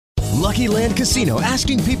Lucky Land Casino,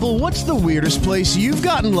 asking people, what's the weirdest place you've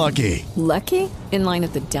gotten lucky? Lucky? In line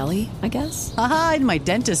at the deli, I guess? Aha, in my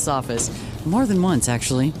dentist's office. More than once,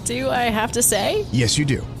 actually. Do I have to say? Yes, you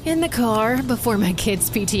do. In the car before my kids'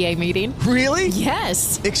 PTA meeting. Really?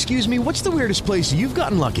 Yes. Excuse me, what's the weirdest place you've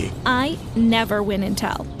gotten lucky? I never win and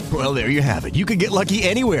tell. Well, there you have it. You can get lucky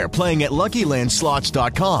anywhere, playing at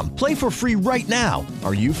LuckyLandSlots.com. Play for free right now.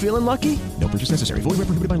 Are you feeling lucky? No purchase necessary. Void where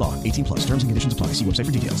prohibited by law. 18 plus. Terms and conditions apply. See website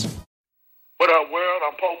for details. What up, world?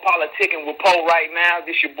 I'm Poe Politicking with Poe right now.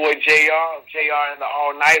 This your boy JR and the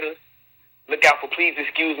Allnighters. Look out for Please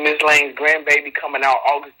Excuse Miss Lane's grandbaby coming out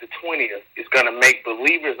August the 20th. It's going to make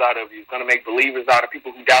believers out of you. It's going to make believers out of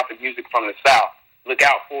people who doubt the music from the South. Look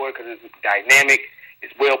out for it because it's dynamic,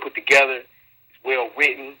 it's well put together, it's well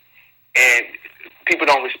written, and people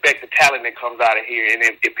don't respect the talent that comes out of here. And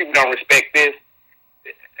if people don't respect this,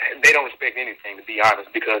 they don't respect anything, to be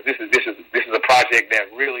honest, because this is a project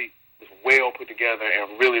that really was well put together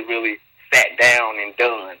and really, really sat down and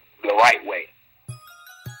done the right way.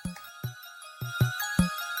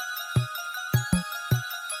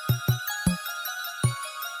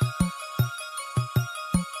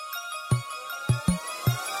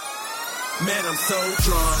 Man, I'm so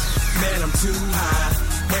drunk, man, I'm too high.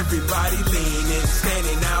 Everybody leaning,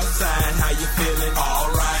 standing outside. How you feeling?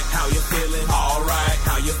 Alright. How you feeling? Alright.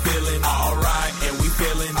 How you feeling? Alright. And we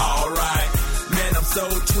feeling alright. Man, I'm so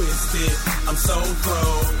twisted, I'm so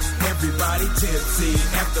thrown. Everybody tipsy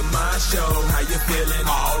after my show. How you feeling?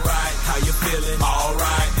 Alright. How you feeling?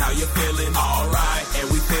 Alright. How you feeling? Alright. And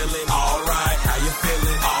we feeling alright. How you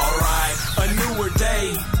feeling? Alright. A newer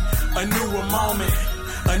day, a newer moment.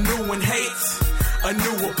 A new one hates, a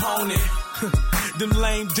new opponent. Them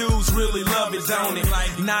lame dudes really love it, don't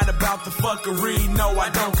it? Not about the fuckery, no, I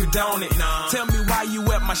don't condone it. Tell me why you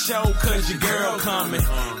at my show, cause your girl coming.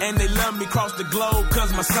 And they love me across the globe,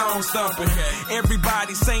 cause my song's thumping.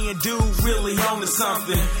 Everybody saying, dude, really on to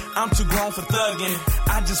something. I'm too grown for thugging,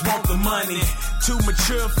 I just want the money. Too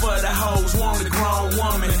mature for the hoes, want a grown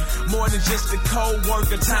woman. More than just a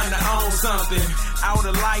co-worker, time to own something. Out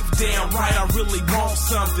of life, damn right, I really want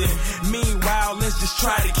something. Meanwhile, let's just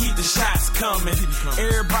try to keep the shots coming.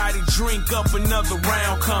 Everybody drink up, another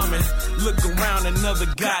round coming. Look around, another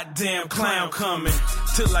goddamn clown coming.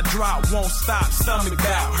 Till I drop, won't stop, stomach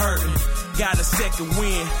bout hurting. Got a second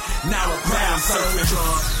win, now a pound so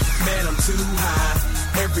drunk, man, I'm too high.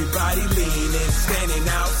 Everybody leaning, standing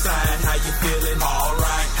outside. How you feeling?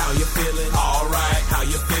 Alright. How you feeling? Alright. How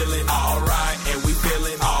you feeling? Alright. And we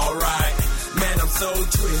feeling alright. Man, I'm so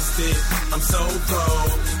twisted, I'm so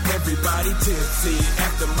cold. Everybody tipsy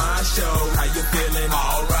after my show. How you feeling?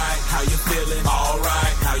 Alright. How you feeling?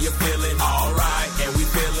 Alright. How you feeling? Alright. And we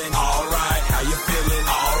feeling alright. How you feeling?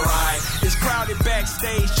 Alright. It's crowded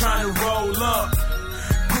backstage trying to roll up.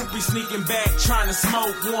 Groupies sneaking back trying to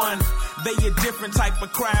smoke one. They a different type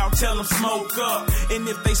of crowd, tell them smoke up. And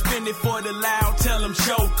if they spend it for the loud, tell them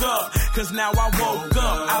choke up. Cause now I woke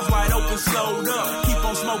up, eyes wide open, slowed up. Keep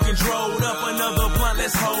on smoking, drove up, another blunt,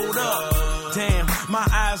 let's hold up. Damn, my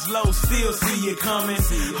eyes low, still see it coming.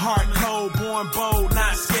 Heart cold, born bold,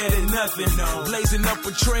 not scared of nothing. Blazing up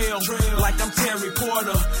a trail, like I'm Terry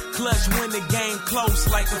Porter. Clutch when the game close,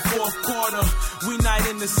 like the fourth quarter. We not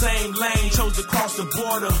in the same lane, chose to cross the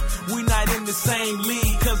border. We not in the same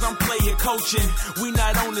league, cause I'm player coaching. We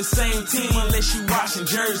not on the same team unless you washing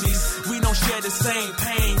jerseys. We don't share the same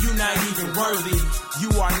pain, you not even worthy.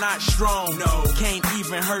 You are not strong, no, can't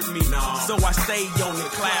even hurt me. No. So I stay on the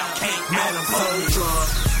cloud, can't man, I'm so drunk,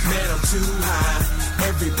 man, I'm too high.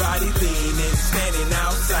 Everybody leaning, standing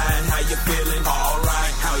outside. How you feeling?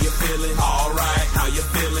 Alright. How you feeling? Alright. How you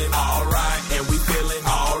feeling? Alright. And we feeling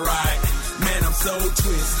alright. Man, I'm so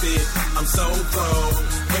twisted, I'm so cold.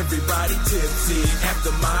 Everybody tipsy after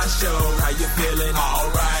my show. How you feeling?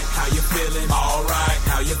 Alright. How you feeling? Alright.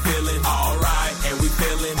 How you feeling? Alright. And we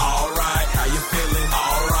feeling alright. How you feeling?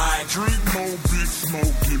 Alright. Drink more, big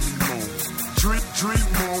smoke, give me more. Drink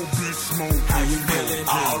more, big smoke. How you feeling?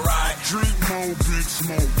 Alright. Drink more, big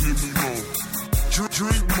smoke, give me more.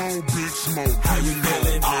 Drink more, big smoke. How you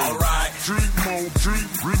feeling? Alright. Drink more,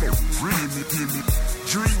 give me.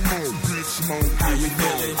 Drink more, big smoke. How you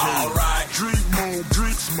feeling? Alright. Drink more,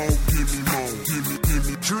 smoke, give me more. Give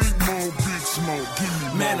me. Drink more, big smoke, give me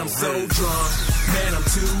more. Man, I'm so drunk, man, I'm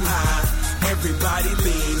too high. Everybody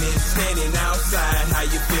leaning, standing outside. How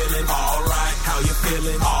you feeling? Alright. How you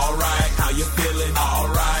feeling? Alright. How you feeling?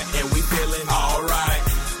 Alright. And we feeling alright.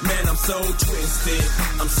 Man, I'm so twisted,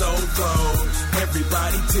 I'm so cold.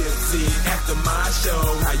 Everybody tipsy after my show.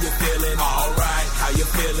 How you feeling? Alright. How you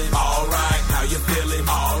feeling? Alright. How you feeling?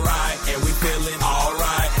 Alright. And we feeling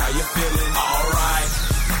alright. How you feeling? Alright.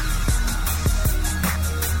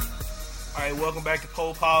 welcome back to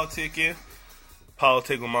Pole Politicking.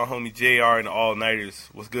 Politic with my homie JR and the Allnighters.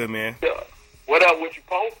 What's good, man? What up with you,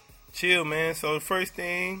 Pole? Chill, man. So the first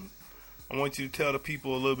thing, I want you to tell the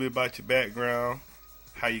people a little bit about your background,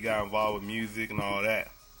 how you got involved with music and all that.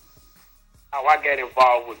 How I got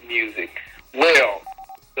involved with music. Well,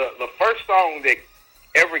 the first song that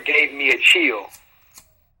ever gave me a chill,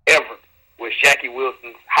 ever, was Jackie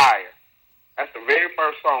Wilson's Higher. That's the very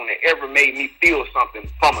first song that ever made me feel something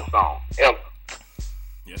from a song, ever.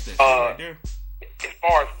 Yes, that's right there. As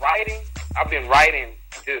far as writing, I've been writing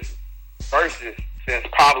just verses since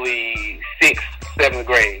probably 6th, 7th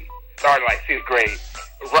grade. Started like 6th grade.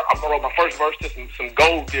 I wrote my first verse to some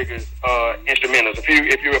Gold Diggers instrumentals.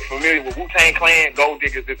 If you're familiar with Wu-Tang Clan, Gold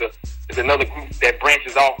Diggers is another group that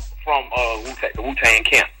branches off from the Wu-Tang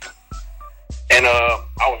camp. And I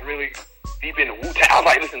was really deep into Wu-Tang. I was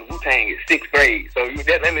like, listen to Wu-Tang in 6th grade. So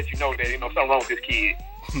that lets you know that, something wrong with this kid.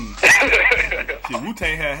 See,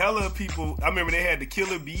 Wu-Tang had hella people. I remember they had the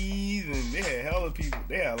Killer Bees, and they had hella people.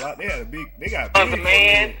 They had a lot. They had they got Sons of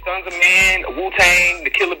Man, Wu-Tang, the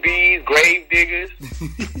Killer Bees, Grave Diggers,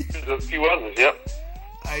 there's a few others. Yep.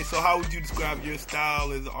 All right. So, how would you describe your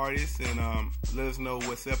style as an artist, and let us know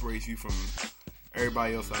what separates you from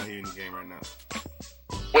everybody else out here in the game right now?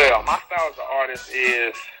 Well, my style as an artist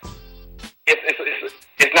is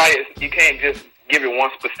it's not. You can't just give it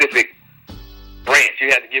one specific branch. You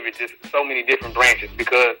have to give it just so many different branches,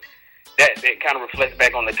 because that kind of reflects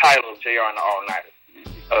back on the title of JR and the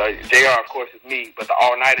Allnighters. JR, of course, is me, but the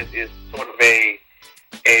Allnighters is sort of a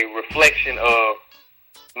reflection of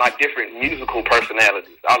my different musical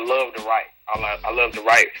personalities. I love to write. I love to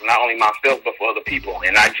write for not only myself, but for other people,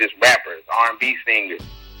 and not just rappers, R&B singers.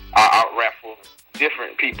 I rap for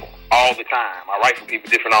different people all the time. I write for people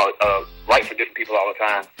write for different people all the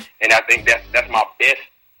time, and I think that's my best.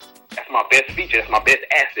 That's my best feature. That's my best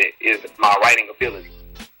asset, is my writing ability.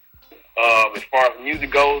 As far as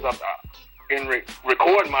music goes, I've been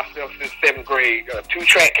recording myself since 7th grade.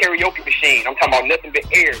 2-track karaoke machine. I'm talking about nothing but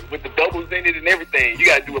air with the doubles in it and everything. You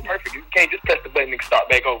got to do it perfect. You can't just press the button and start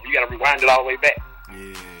back over. You got to rewind it all the way back.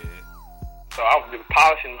 Yeah. So I've been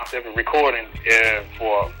polishing myself and recording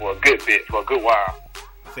for a good bit, for a good while.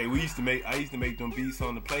 I used to make them beats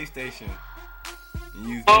on the PlayStation.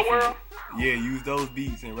 Use those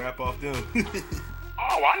beats and rap off them.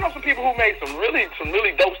 I know some people who made some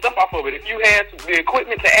really dope stuff off of it. If you had the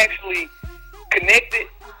equipment to actually connect it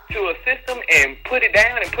to a system and put it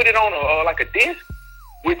down and put it on a disc,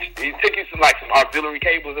 which it took you some auxiliary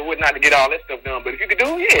cables and whatnot to get all that stuff done. But if you could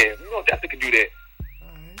do it, you definitely could do that.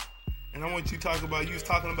 All right. And I want you to talk about, you was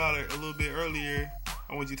talking about it a little bit earlier.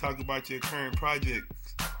 I want you to talk about your current project,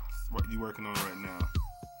 what you're working on right now.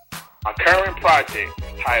 My current project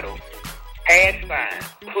is titled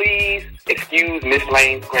 #, Please Excuse Miss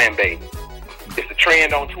Lane's Grandbaby. It's a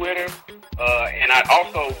trend on Twitter, and I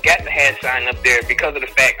also got the # up there because of the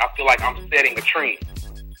fact I feel like I'm setting a trend.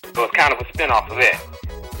 So it's kind of a spinoff of that.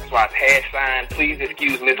 That's why it's #, Please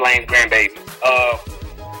Excuse Miss Lane's Grandbaby.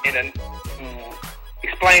 And to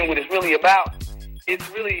explain what it's really about, it's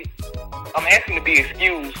really, I'm asking to be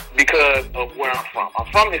excused because of where I'm from.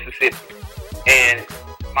 I'm from Mississippi, and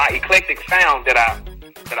my eclectic sound that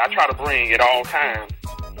I try to bring at all times,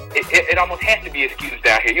 it almost has to be excused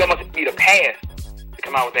down here. You almost need a pass to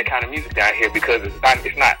come out with that kind of music down here, because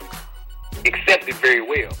it's not accepted very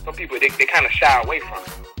well. Some people, they kind of shy away from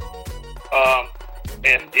it.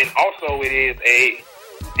 And also it is a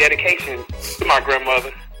dedication to my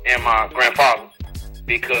grandmother and my grandfather,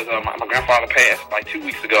 because my grandfather passed like 2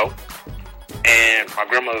 weeks ago, and my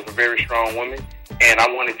grandmother's a very strong woman, and I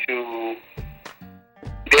wanted to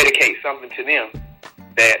dedicate something to them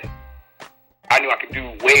that I knew I could do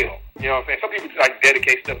well. You know what I'm saying? Some people just like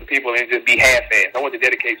dedicate stuff to people and just be half-assed. I want to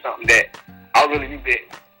dedicate something that I really knew that,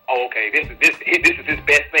 this is his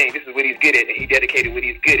best thing. This is what he's good at, and he dedicated what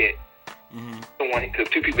he's good at to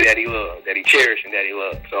two people that he loved, that he cherished, and that he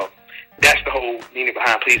loved. So that's the whole meaning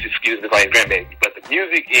behind Please Excuse Me for His Grandbaby. But the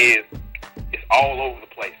music it's all over the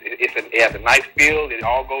place. It has a nice feel. It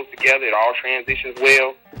all goes together. It all transitions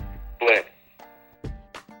well. But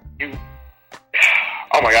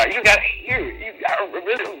oh my God, you gotta hear it. I'm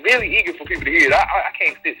really eager for people to hear it. I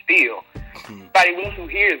can't sit still. Anybody else who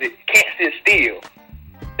hears it can't sit still.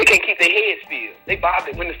 They can't keep their head still. They bob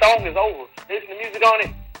it when the song is over. They listen to music on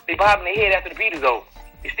it. They bobbing their head after the beat is over.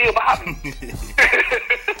 They still bobbing.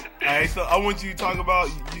 All right, so I want you to talk about.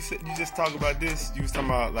 You just talk about this. You was talking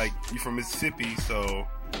about you from Mississippi, so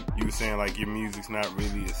you were saying your music's not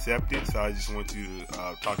really accepted. So I just want you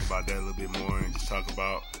to talk about that a little bit more and just talk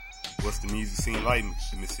about what's the music scene like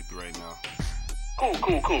in Mississippi right now.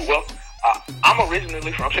 Cool. Well, I'm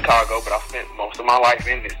originally from Chicago, but I spent most of my life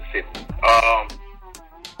in Mississippi.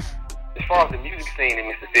 As far as the music scene in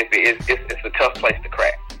Mississippi, it's a tough place to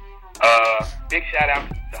crack. Big shout out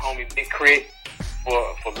to the homie Big Crit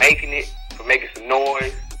for making it, for making some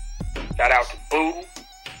noise. Shout out to Boo.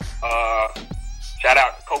 Shout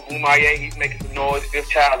out to Coke Boomaye, he's making some noise. Fifth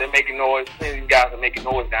Child, they're making noise. Plenty of these guys are making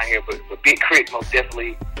noise down here, but Big Crit most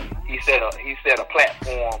definitely, he set a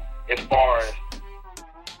platform as far as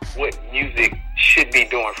what music should be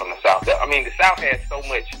doing from the South. I mean, the South has so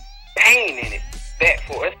much pain in it that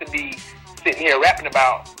for us to be sitting here rapping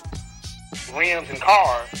about rims and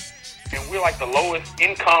cars, and we're like the lowest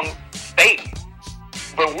income state,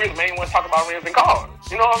 but we're the main ones talking about rims and cars.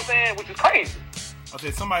 You know what I'm saying? Which is crazy.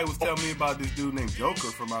 Okay, somebody was telling me about this dude named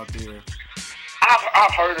Joker from out there.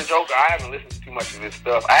 I've heard of Joker. I haven't listened to too much of his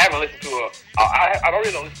stuff. I haven't listened to I don't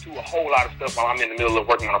really listen to a whole lot of stuff while I'm in the middle of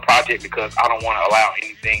working on a project, because I don't want to allow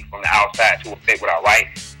anything from the outside to affect what I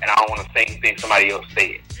write, and I don't want to say anything somebody else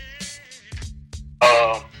said.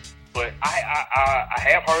 But I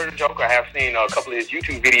have heard of Joker. I have seen a couple of his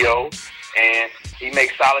YouTube videos, and he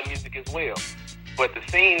makes solid music as well. But the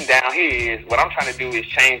scene down here is, what I'm trying to do is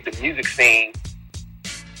change the music scene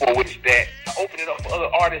for which that, to open it up for other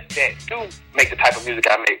artists that do make the type of music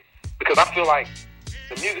I make. Because I feel like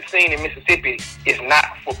the music scene in Mississippi is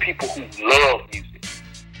not for people who love music,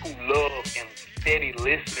 who love and steady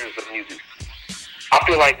listeners of music. I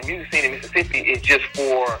feel like the music scene in Mississippi is just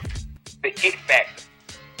for the it factor,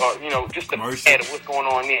 or, you know, just the ad of what's going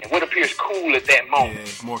on in. What appears cool at that moment. Yeah,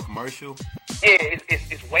 it's more commercial. Yeah,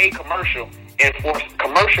 it's way commercial. And for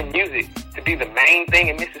commercial music to be the main thing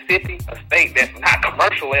in Mississippi, a state that's not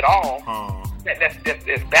commercial at all,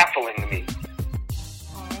 that's baffling to me.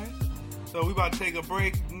 All right. So we about to take a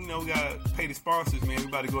break. You know, we got to pay the sponsors, man. We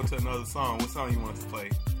about to go to another song. What song you want us to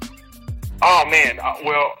play? Oh, man.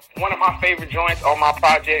 Well, one of my favorite joints on my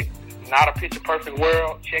project, Not a Picture Perfect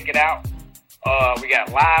World. Check it out. We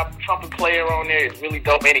got live trumpet player on there. It's really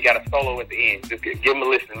dope, and he got a solo at the end. Just give him a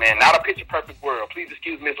listen, man. Not a Picture Perfect World. Please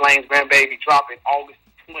excuse Miss Lane's grandbaby, dropping August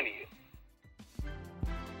 20th.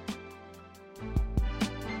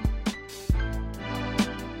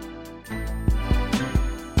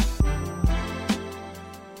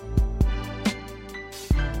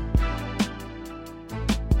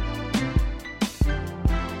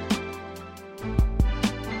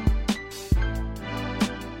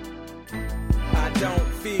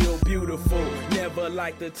 Never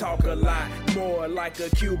like to talk a lot, more like a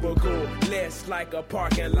cubicle, less like a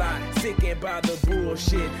parking lot. Sickened by the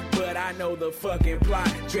bullshit, but I know the fucking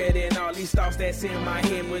plot. Dreading all these thoughts that's in my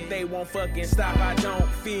head, but they won't fucking stop. I don't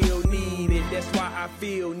feel needed, that's why I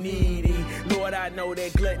feel needy. Lord, I know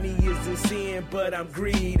that gluttony is a sin, but I'm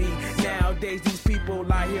greedy. Nowadays these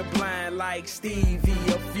people out here blind like Stevie.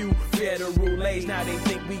 A few federal A's, now they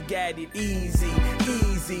think we got it easy.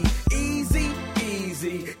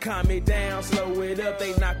 Calm it down, slow it up,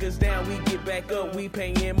 they knock us down, we get back up, we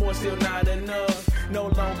paying more, still not enough. No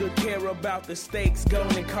longer care about the stakes, go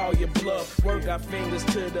and call your bluff. Work our fingers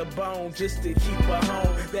to the bone just to keep a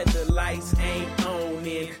home that the lights ain't on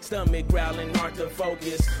in. Stomach growling, hard to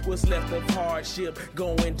focus. What's left of hardship,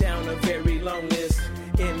 going down a very long list.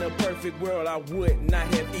 In a perfect world, I would not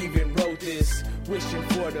have even wrote this. Wishing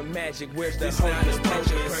for the magic, where's the hocus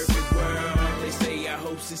pocus? Perfect world, they say our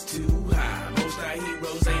hopes is too high. Most our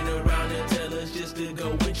heroes ain't around to tell us just to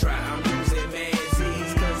go and try. I'm losing mad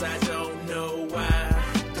Z's cause I don't know why.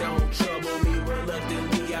 Don't trouble me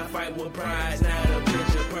reluctantly, I fight with pride. Not a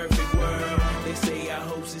picture perfect world, they say our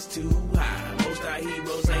hopes is too high. Most our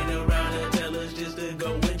heroes ain't around to tell us just to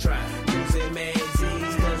go and try. Losing mad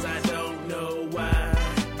Z's cause I don't know why.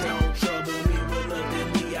 Don't trouble me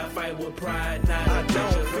reluctantly, I fight with pride. Not I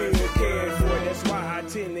don't feel cared for, that's why I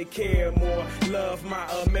tend to care more. Love my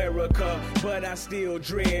America, but I still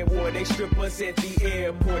dread war. They strip us at the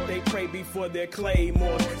airport, they pray before their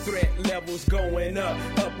claymore. Threat levels going up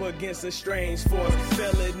against a strange force.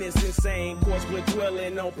 Felonious insane course, we're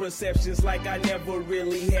dwelling on perceptions like I never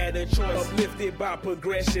really had a choice. Uplifted by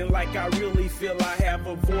progression like I really feel I have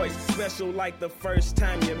a voice. Special like the first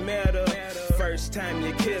time you met her, first time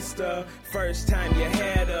you kissed her, first time you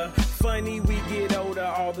had her. Funny we get older,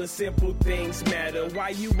 all the simple things matter. Why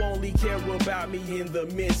you only care about me in the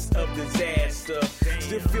midst of disaster?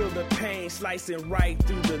 Still feel the pain slicing right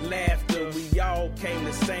through the laughter. We all came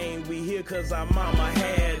the same, we here cause our mama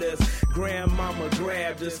had us. Grandmama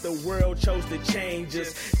grabbed us, the world chose to change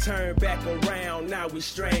us. Turn back around, now we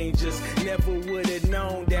strangers. Never would've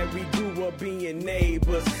known that we grew up being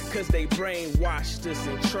neighbors, cause they brainwashed us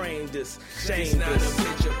and trained us, shamed us. It's not a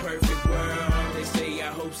picture perfect world, they say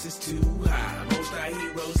our hopes is too high. Most our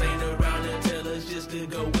heroes ain't around just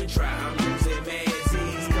to go and try. I'm using mad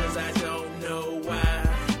Z's cause I don't know why.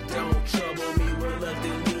 Don't trouble me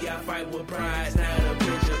reluctantly, I fight with pride. Not a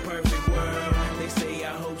picture perfect world. They say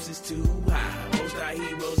our hopes is too high. Most our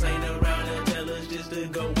heroes ain't around and tell us just to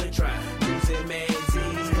go and try. Using mad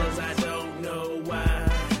Z's cause I don't know why.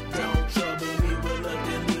 Don't trouble me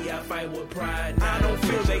reluctantly, I fight with pride. I don't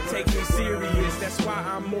feel they take me serious, that's why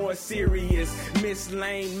I'm more serious. Miss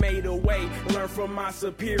Lane made a way, learn from my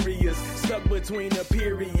superiors. Stuck between a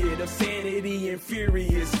period of sanity and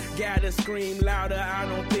furious. Gotta scream louder, I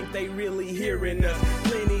don't think they really hearing us.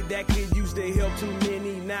 Plenty that could use the help, too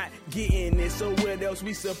many not getting it. So what else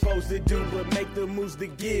we supposed to do but make the moves to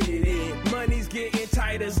get it in? Money's getting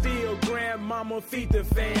tighter still, grandmama feed the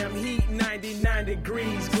fam. Heat 99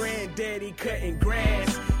 degrees, granddaddy cutting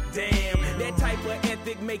grass. Damn, that type of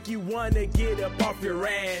ethic make you wanna get up off your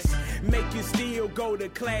ass. Make you still go to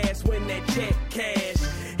class when that check cash.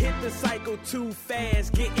 Hit the cycle too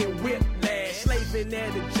fast, getting whiplash. Slaving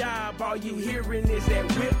at a job, all you hearing is that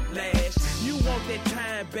whiplash. You want that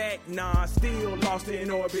time back? Nah, still lost in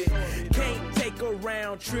orbit. Can't take a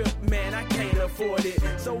round trip, man, I can't afford it.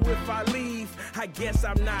 So if I leave, I guess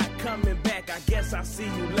I'm not coming back. I guess I'll see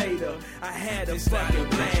you later. I had a fucking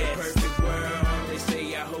blast. Perfect world, they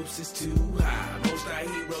say our hopes is too high. Most our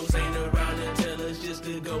heroes ain't around and tell us just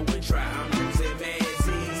to go and try. I'm losing mad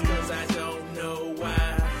Z's cause I don't know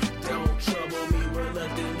why. Don't trouble me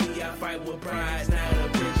reluctantly, I fight with pride. Not a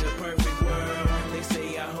picture perfect world, they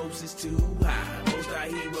say our hopes is too high. Most our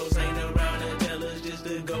heroes ain't around and tell us just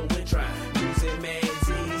to go and try. Losing mad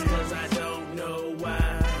Z's cause I don't know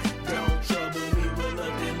why. Don't trouble me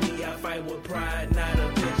reluctantly, I fight with pride. Not a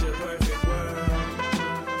picture perfect world.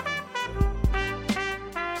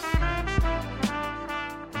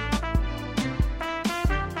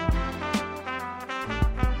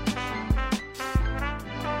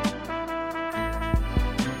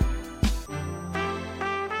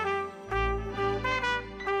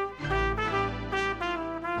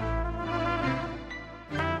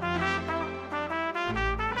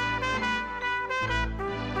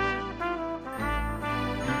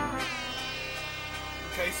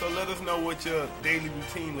 So let us know what your daily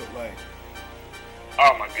routine look like.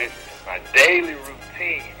 Oh my goodness. My daily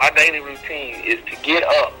routine is to get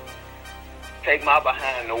up, take my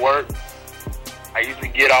behind to work. I usually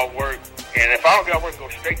get off work, and if I don't get off work, go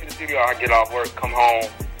straight to the studio. I get off work, come home,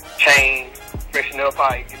 change, freshen up,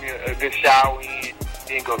 I give me a good shower in,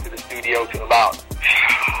 then go to the studio till about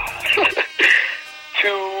 2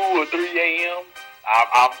 or 3 a.m.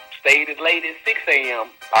 I've stayed as late as 6 a.m.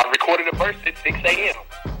 I recorded a verse at 6 a.m.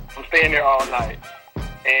 I'm staying there all night.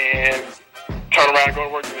 And turn around and go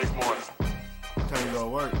to work the next morning. What time you go to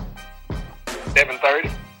work?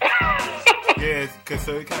 7:30. Yeah, because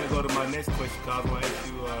so it kind of go to my next question. Cause I want to ask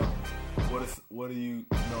you, what do you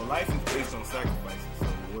know, life is based on sacrifices. So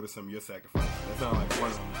what are some of your sacrifices? That sounds like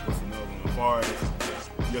one of them. What's another one? As far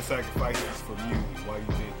as your sacrifices for music, why you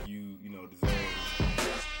think you deserve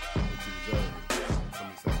what you deserve? Some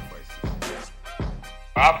of your sacrifices.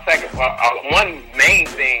 One main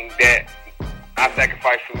thing that I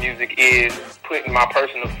sacrifice for music is putting my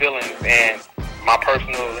personal feelings and my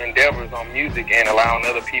personal endeavors on music and allowing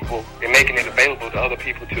other people and making it available to other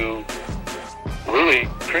people to really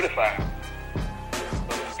criticize,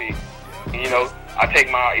 so to speak. I take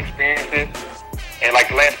my experiences and like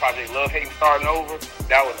the last project, Love, Hating, Starting Over,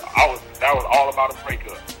 that was all about a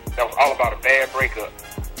breakup. That was all about a bad breakup.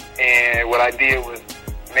 And what I did was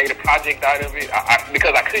made a project out of it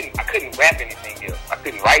because I couldn't rap anything else. I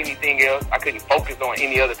couldn't write anything else. I couldn't focus on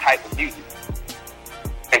any other type of music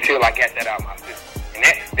until I got that out of my system. And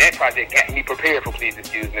that project got me prepared for Please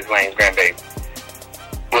Excuse Miss Lane's Grandbaby.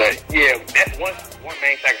 But yeah, that's one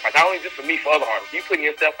main sacrifice. Not only just for me, for other artists. You putting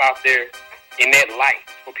yourself out there in that light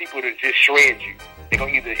for people to just shred you. They're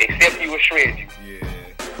gonna either accept you or shred you. Yeah.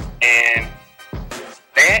 And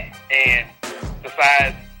that, and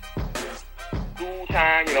besides school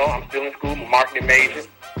time, I'm still in school, I'm a marketing major,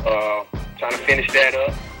 trying to finish that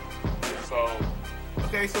up. So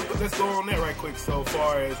okay, so let's go on that right quick. So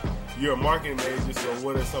far as you're a marketing major, so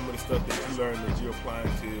what are some of the stuff that you learned that you're applying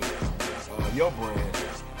to your brand?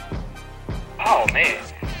 Oh man,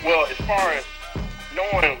 well, as far as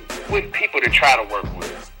knowing what people to try to work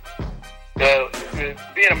with,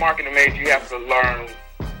 being a marketing major, you have to learn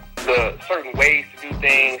the certain ways to do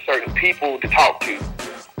things, certain people to talk to.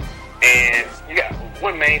 And you got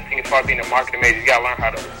one main thing as far as being a marketing major, you got to learn how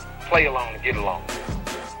to play along and get along.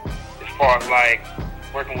 As far as like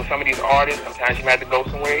working with some of these artists, sometimes you may have to go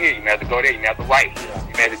somewhere here, you may have to go there, you may have to write for them,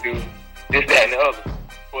 you may have to do this, that, and the other.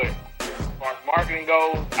 But as far as marketing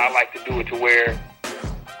goes, I like to do it to where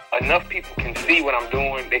a enough people can see what I'm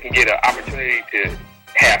doing, they can get an opportunity to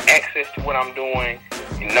have access to what I'm doing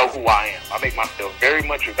and know who I am. I make myself very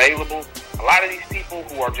much available. A lot of these people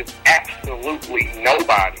who are just absolutely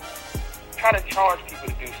nobody try to charge people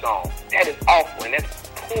to do songs. That is awful, and that's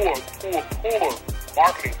poor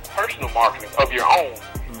marketing, personal marketing of your own.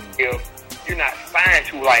 If you're not signed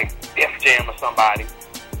to like Def Jam or somebody,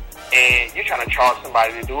 and you're trying to charge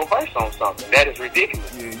somebody to do a verse on something, that is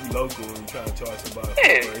ridiculous. Yeah, you local and you trying to charge somebody for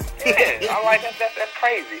Yeah, a verse. yeah. I like that's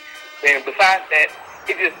crazy. And besides that,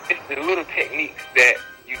 it's the little techniques that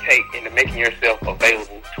you take into making yourself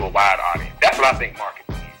available to a wide audience. That's what I think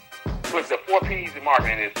marketing is. With the 4 P's in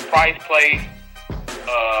marketing is price, place,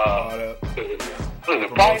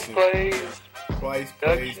 price,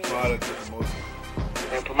 place, product, and promotion.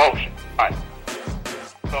 And promotion. Right.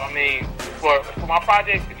 So I mean, for my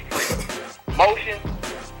project, it's free. Promotion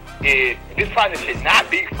is, this project should not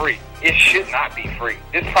be free. It should not be free.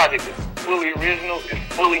 This project is fully original.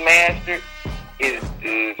 It's fully mastered. It's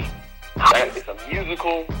a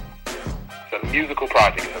musical. It's a musical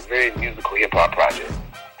project. It's a very musical hip hop project.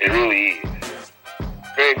 It really is.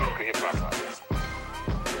 Very musical hip hop project.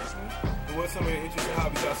 And what's some of your interesting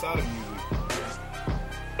hobbies outside of music?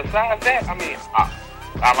 Besides that, I mean,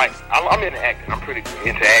 I'm into acting. I'm pretty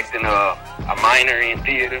into acting. A minor in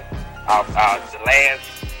theater. The last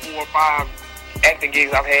 4 or 5 acting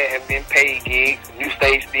gigs I've had have been paid gigs. New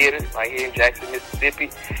Stage Theater, right here in Jackson, Mississippi.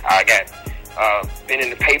 I got been in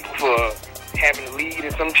the paper for having a lead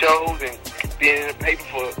in some shows, and been in the paper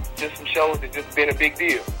for just some shows that just been a big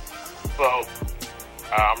deal. So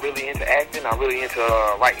I'm really into acting. I'm really into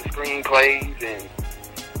writing screenplays, and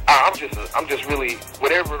I'm just really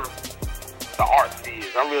whatever the arts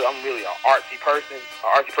is. I'm really an artsy person.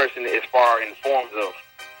 An artsy person as far in forms of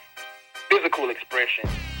physical expression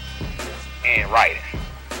and writing.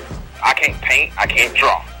 I can't paint. I can't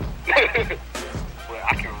draw. But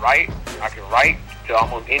I can write. I can write to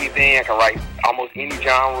almost anything. I can write almost any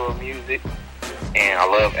genre of music, and I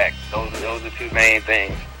love acting. Those are 2 main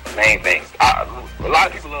things. A lot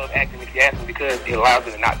of people love acting, if you ask them, because it allows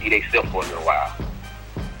them to not be themselves for a little while.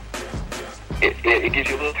 It gives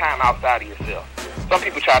you a little time outside of yourself. Some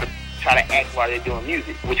people try to act while they're doing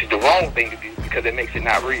music, which is the wrong thing to do because it makes it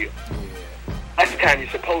not real. That's the time you're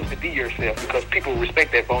supposed to be yourself, because people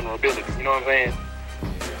respect that vulnerability. You know what I'm saying?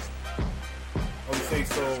 I would say,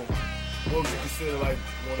 so what would you consider like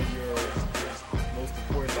one of your most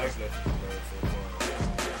important life lessons you learned so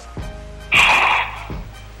far?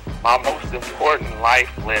 My most important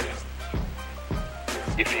life lesson.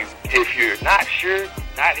 If you're not sure, do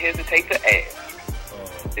not hesitate to ask.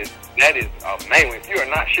 That is a main one. If you are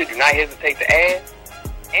not sure, do not hesitate to ask.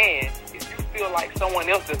 And if you feel like someone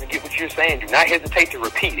else doesn't get what you're saying, do not hesitate to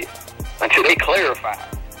repeat it until they clarify.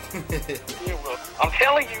 I'm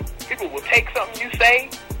telling you, people will take something you say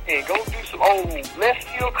and go do some old left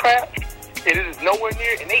field crap, and it is nowhere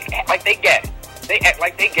near, and they act like they got it. They act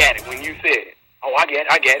like they got it when you said it. Oh, I get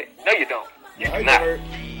it. No, you don't. You do not.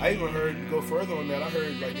 I even heard, go further on that, I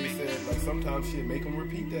heard, like, they said, like, sometimes shit make them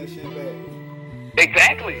repeat that shit back.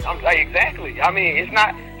 Exactly. Exactly. I mean, it's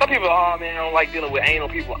not, some people, oh, man, I don't like dealing with anal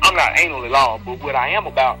people. I'm not anal at all, but what I am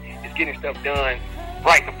about is getting stuff done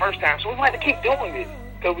right the first time. So we might have to keep doing this.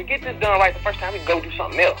 Because we get this done right the first time, we can go do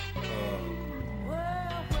something else.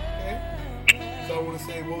 Okay. So I want to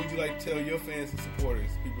say, what would you like to tell your fans and supporters,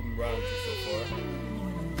 people who've been riding with you so far?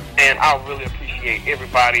 And I really appreciate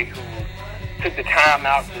everybody who took the time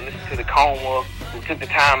out to listen to the Coma, who took the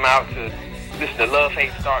time out to listen to Love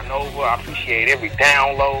Hate Starting Over. I appreciate every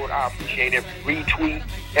download. I appreciate every retweet,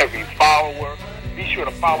 every follower. Be sure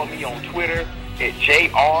to follow me on Twitter at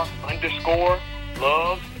JR_Love,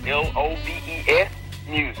 LOVES,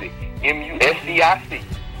 music, MUSIC. I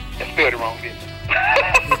spelled it wrong, didn't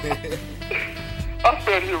I? I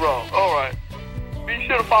spelled it wrong. All right. Be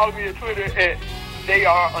sure to follow me on Twitter at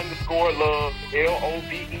JR_Love,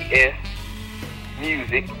 LOVES,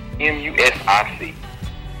 music, MUSIC.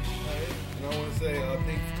 And I want to say,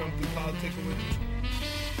 thanks for coming through politicking with me.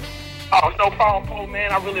 Oh, it's no problem, Poe,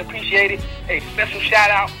 man. I really appreciate it. Hey, special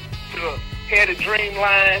shout out to the head of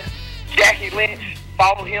Dreamline, Jackie Lynch.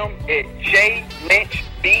 Follow him at J Lynch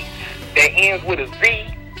Beats. That ends with a Z,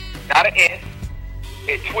 not an S.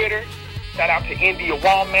 At Twitter, shout out to India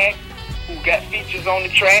Womack, who got features on the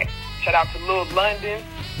track. Shout out to Lil London,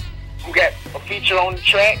 who got a feature on the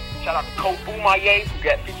track. Shout out to Coach Boomaye, who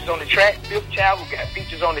got features on the track. Fifth Child, who got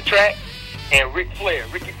features on the track. And Ricky Flair.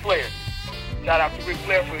 Shout out to Rick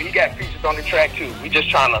Flair, for he got features on the track too. We just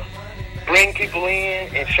trying to bring people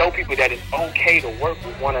in and show people that it's okay to work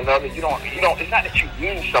with one another. You don't. It's not that you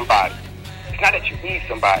need somebody.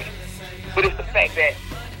 But it's the fact that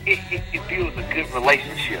it builds a good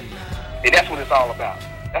relationship. And that's what it's all about.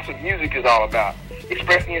 That's what music is all about.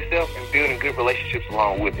 Expressing yourself and building good relationships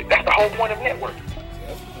along with it. That's the whole point of networking.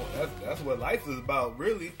 That's what life is about,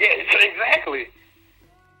 really. Yeah, exactly.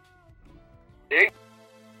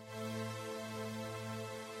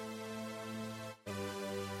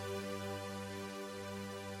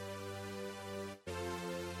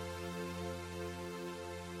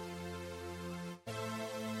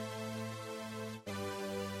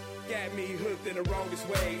 Got me hooked in the wrongest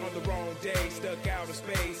way, on the wrong day, stuck out of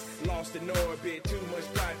space, lost in orbit, too much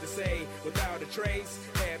plot to say, without a trace,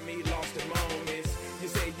 had me lost in moments. You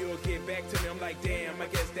say you'll get back to me, I'm like, damn, I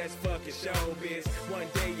guess that's fucking showbiz. One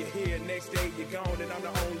day you're here, next day you're gone, and I'm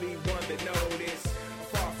the only one that noticed.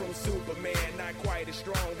 Far from Superman, not quite as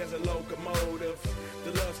strong as a locomotive.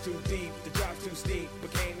 The love's too deep, the drop's too steep,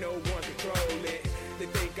 but can't no one control it. They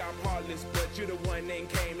think I'm heartless, but you're the one that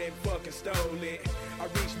came and fucking stole it. I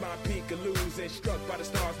reached my peak of losing, struck by the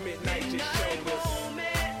stars, midnight just showed us.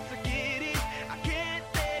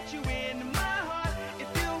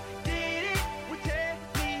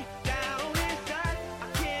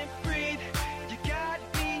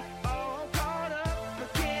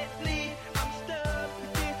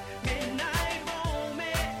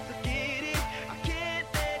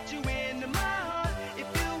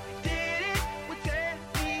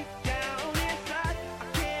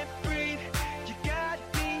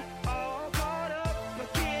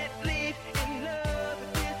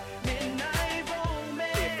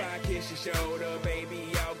 Shoulder,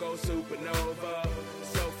 baby, I'll go supernova.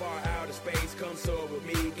 So far out of space, come soar with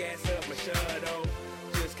me, gas up my shuttle.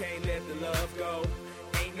 Just can't let the love go.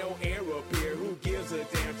 Ain't no air up here, who gives a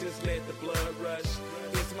damn? Just let the blood rush.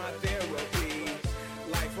 It's my therapy.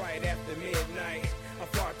 Life right after midnight, I'm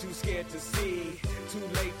far too scared to see. Too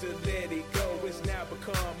late to let it go, it's now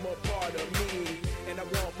become a part of me. And I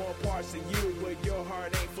want more parts of you, but your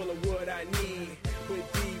heart ain't full of what I need.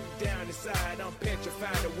 But deep down inside, I'm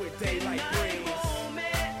petrified of what daylight brings.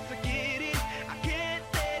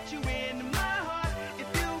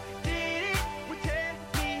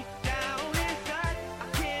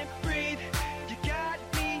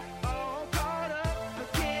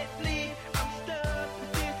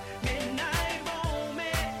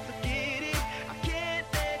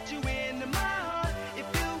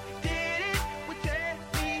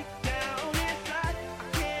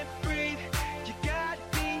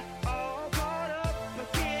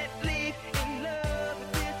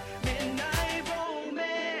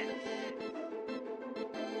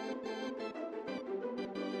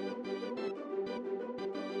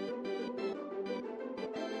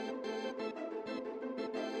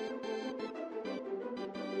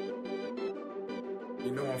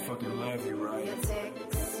 You know I fucking love you, right? Your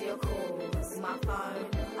texts, your calls, my phone,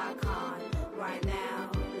 I can't. Right now,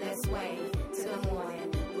 let's wait till the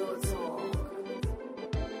morning, we'll talk.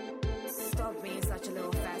 Stop being such a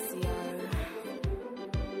little facio.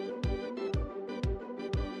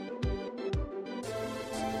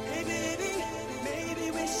 Hey baby,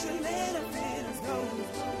 maybe we should let our feelings go.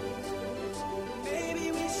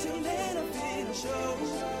 Maybe we should let our feelings show.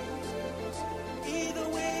 Either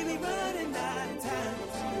way we running out of time.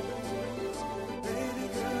 Baby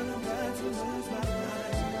girl, I'm about to lose my mind.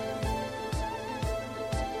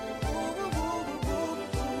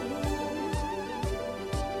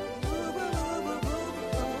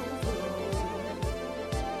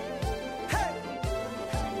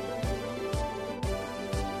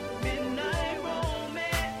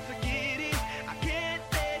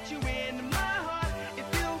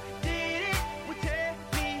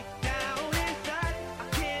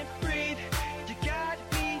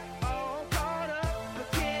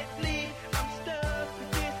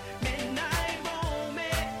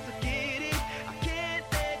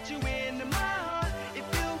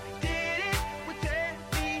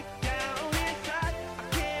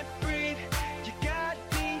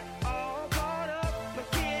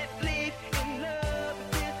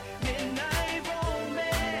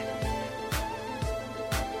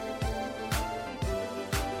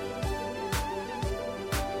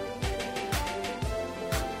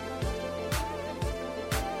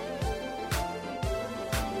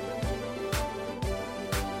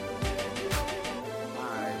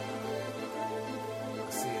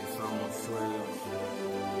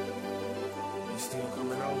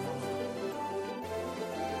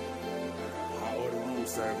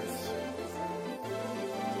 Service.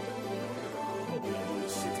 Hope you don't do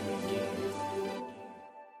this shit to me again.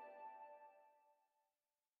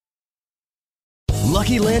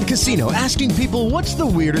 Lucky Land Casino, asking people, what's the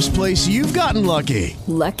weirdest place you've gotten lucky?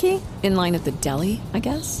 Lucky? In line at the deli, I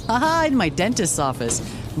guess? Aha, in my dentist's office.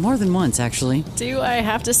 More than once, actually. Do I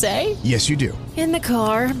have to say? Yes, you do. In the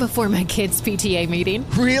car before my kids' PTA meeting.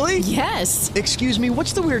 Really? Yes. Excuse me,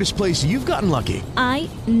 what's the weirdest place you've gotten lucky? I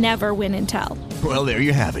never win and tell. Well, there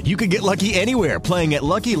you have it. You can get lucky anywhere, playing at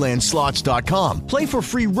LuckyLandSlots.com. Play for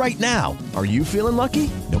free right now. Are you feeling lucky?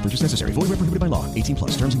 No purchase necessary. Void where prohibited by law. 18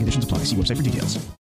 plus. Terms and conditions apply. See website for details.